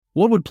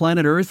What would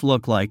planet Earth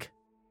look like?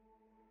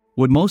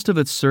 Would most of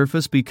its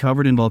surface be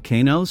covered in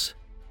volcanoes?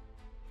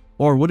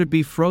 Or would it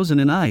be frozen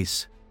in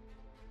ice?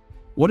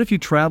 What if you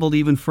traveled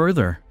even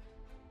further?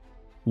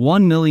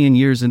 1 million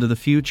years into the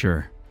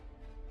future.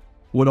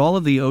 Would all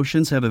of the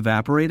oceans have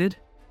evaporated?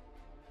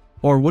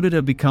 Or would it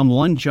have become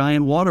one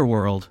giant water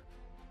world?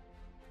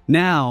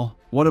 Now,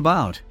 what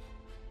about?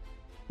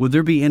 Would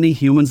there be any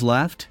humans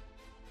left?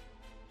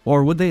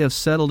 Or would they have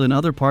settled in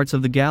other parts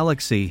of the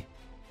galaxy?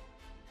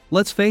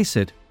 Let's face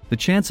it, the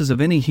chances of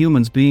any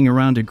humans being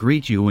around to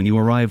greet you when you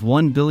arrive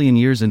 1 billion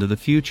years into the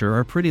future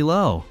are pretty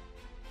low.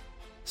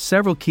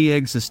 Several key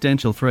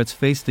existential threats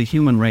face the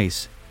human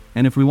race,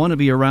 and if we want to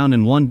be around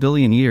in 1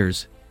 billion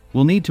years,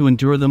 we'll need to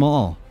endure them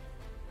all.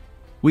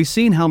 We've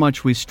seen how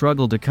much we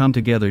struggled to come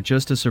together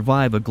just to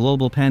survive a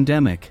global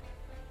pandemic.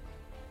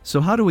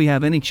 So how do we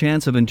have any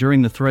chance of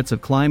enduring the threats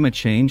of climate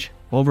change,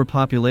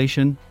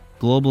 overpopulation,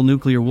 global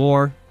nuclear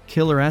war,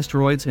 killer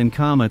asteroids and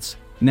comets,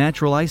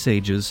 natural ice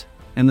ages,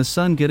 and the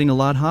sun getting a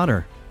lot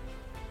hotter?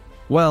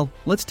 Well,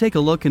 let's take a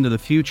look into the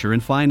future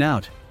and find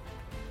out.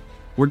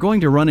 We're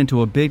going to run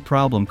into a big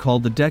problem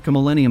called the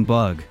decamillennium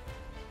bug.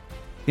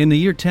 In the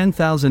year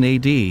 10,000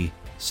 AD,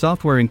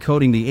 software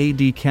encoding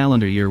the AD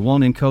calendar year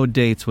won't encode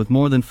dates with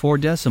more than 4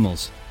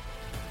 decimals.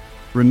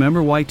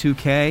 Remember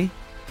Y2K?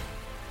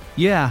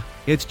 Yeah,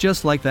 it's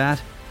just like that.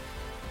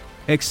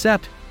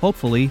 Except,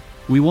 hopefully,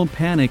 we won't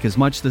panic as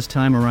much this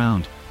time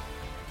around.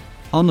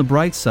 On the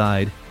bright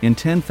side, in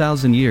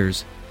 10,000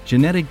 years,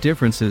 genetic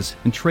differences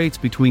and traits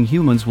between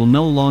humans will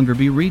no longer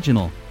be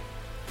regional.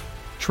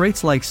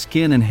 Traits like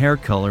skin and hair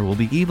color will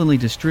be evenly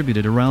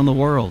distributed around the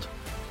world.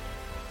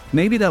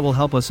 Maybe that will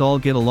help us all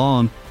get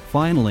along,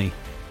 finally.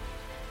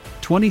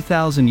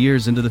 20,000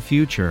 years into the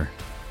future.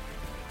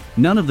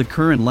 None of the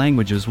current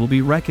languages will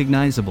be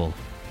recognizable.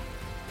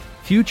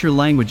 Future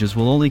languages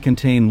will only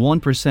contain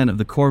 1% of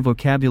the core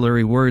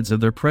vocabulary words of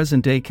their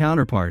present-day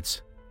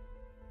counterparts.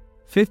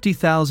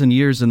 50,000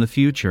 years in the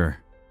future.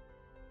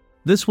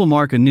 This will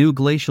mark a new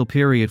glacial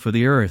period for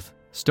the Earth,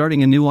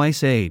 starting a new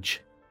ice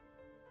age.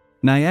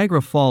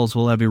 Niagara Falls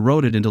will have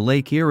eroded into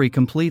Lake Erie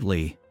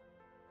completely.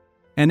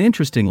 And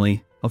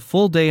interestingly, a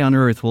full day on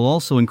Earth will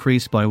also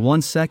increase by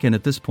 1 second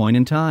at this point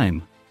in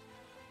time.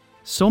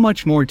 So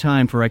much more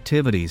time for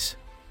activities.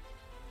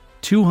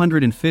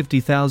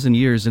 250,000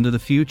 years into the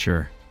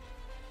future.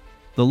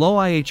 The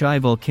Loihi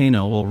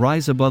volcano will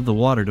rise above the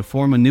water to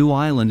form a new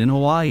island in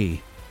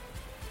Hawaii.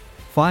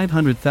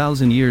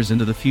 500,000 years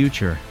into the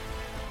future.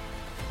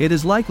 It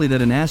is likely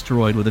that an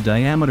asteroid with a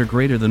diameter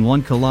greater than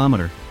 1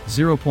 kilometer,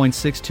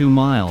 0.62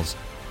 miles,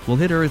 will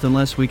hit Earth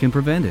unless we can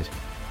prevent it.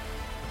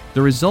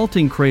 The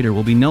resulting crater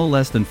will be no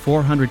less than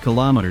 400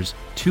 kilometers,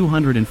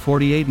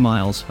 248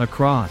 miles,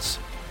 across.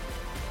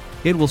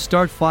 It will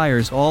start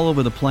fires all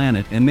over the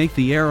planet and make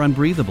the air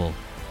unbreathable.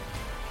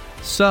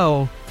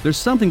 So, there's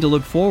something to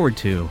look forward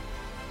to.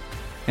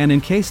 And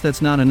in case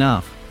that's not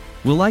enough,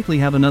 we'll likely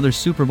have another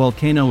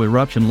supervolcano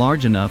eruption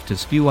large enough to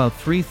spew out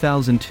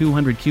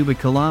 3,200 cubic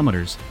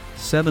kilometers,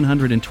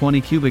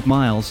 720 cubic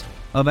miles,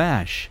 of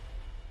ash.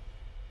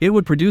 It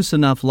would produce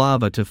enough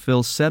lava to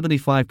fill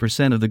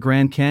 75% of the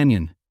Grand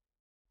Canyon.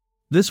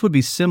 This would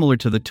be similar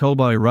to the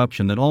Toba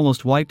eruption that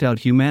almost wiped out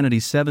humanity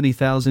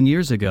 70,000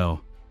 years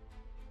ago.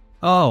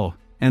 Oh,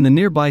 and the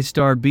nearby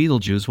star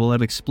Betelgeuse will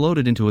have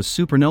exploded into a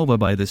supernova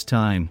by this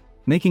time,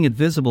 making it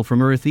visible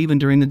from Earth even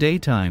during the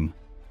daytime.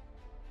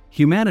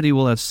 Humanity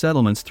will have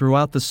settlements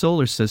throughout the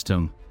solar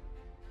system.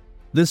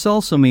 This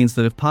also means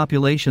that if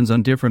populations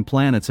on different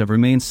planets have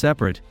remained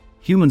separate,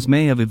 humans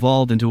may have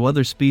evolved into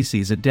other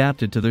species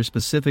adapted to their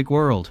specific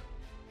world.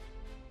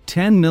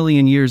 10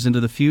 million years into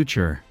the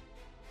future.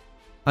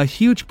 A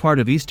huge part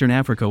of Eastern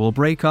Africa will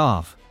break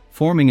off,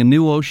 forming a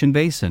new ocean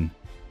basin.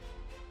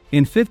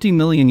 In 50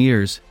 million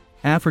years,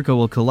 Africa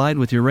will collide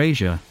with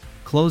Eurasia,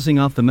 closing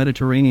off the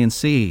Mediterranean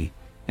Sea,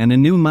 and a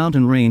new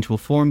mountain range will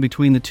form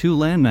between the two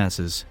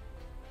landmasses.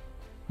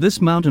 This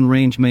mountain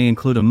range may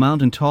include a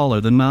mountain taller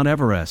than Mount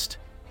Everest.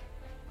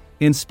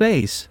 In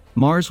space,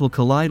 Mars will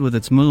collide with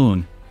its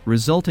moon,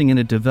 resulting in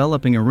it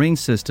developing a ring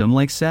system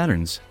like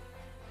Saturn's.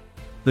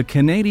 The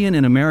Canadian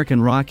and American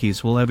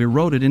Rockies will have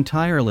eroded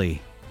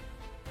entirely.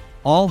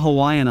 All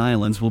Hawaiian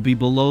Islands will be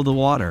below the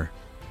water.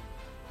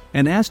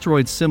 An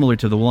asteroid similar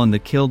to the one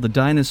that killed the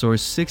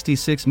dinosaurs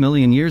 66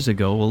 million years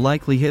ago will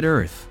likely hit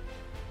Earth.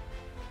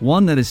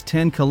 One that is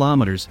 10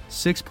 kilometers,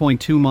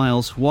 6.2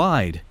 miles,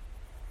 wide.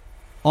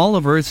 All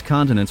of Earth's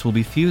continents will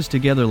be fused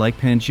together like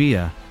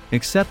Pangaea,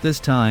 except this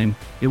time,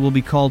 it will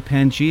be called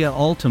Pangaea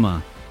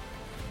Ultima.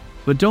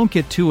 But don't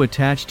get too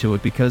attached to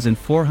it because in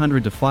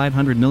 400 to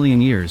 500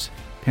 million years,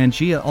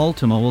 Pangaea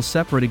Ultima will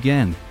separate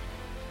again.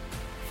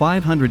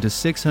 500 to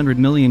 600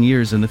 million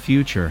years in the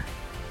future.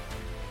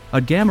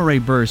 A gamma-ray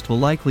burst will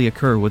likely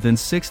occur within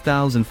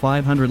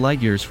 6,500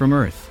 light-years from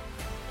Earth.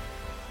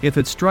 If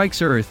it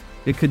strikes Earth,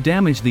 it could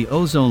damage the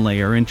ozone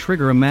layer and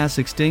trigger a mass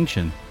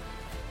extinction.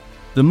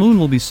 The moon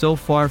will be so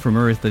far from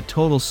Earth that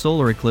total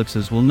solar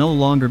eclipses will no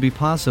longer be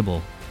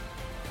possible.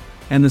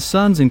 And the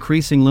sun's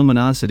increasing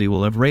luminosity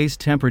will have raised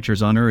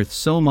temperatures on Earth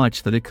so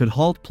much that it could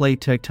halt plate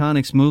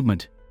tectonics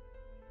movement.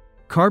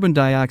 Carbon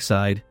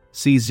dioxide,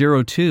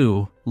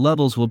 CO2,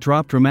 levels will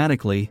drop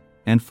dramatically,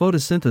 and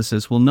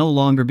photosynthesis will no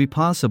longer be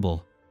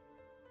possible.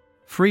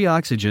 Free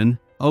oxygen,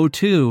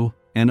 O2,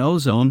 and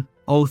ozone,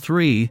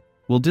 O3,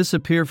 will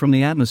disappear from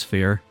the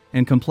atmosphere,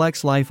 and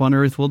complex life on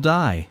Earth will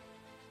die.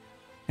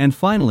 And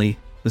finally,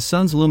 the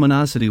sun's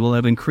luminosity will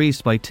have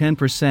increased by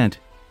 10%,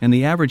 and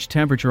the average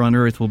temperature on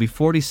Earth will be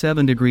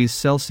 47 degrees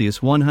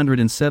Celsius,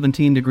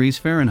 117 degrees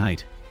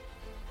Fahrenheit.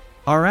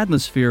 Our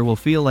atmosphere will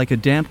feel like a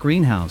damp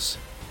greenhouse.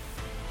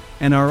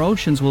 And our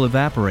oceans will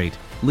evaporate,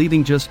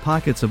 leaving just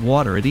pockets of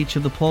water at each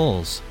of the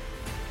poles.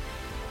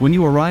 When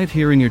you arrive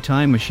here in your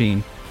time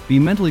machine, be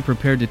mentally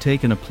prepared to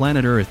take in a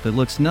planet Earth that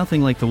looks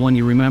nothing like the one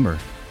you remember.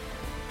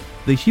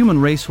 The human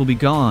race will be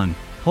gone,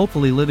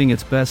 hopefully living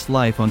its best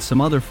life on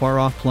some other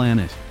far-off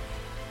planet.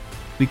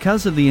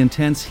 Because of the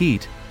intense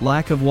heat,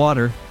 lack of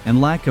water,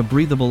 and lack of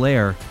breathable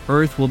air,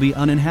 Earth will be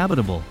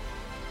uninhabitable.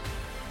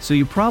 So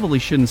you probably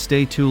shouldn't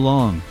stay too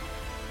long.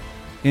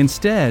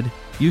 Instead,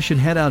 you should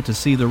head out to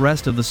see the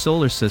rest of the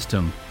solar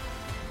system.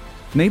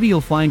 Maybe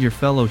you'll find your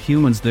fellow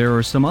humans there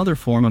or some other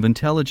form of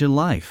intelligent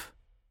life.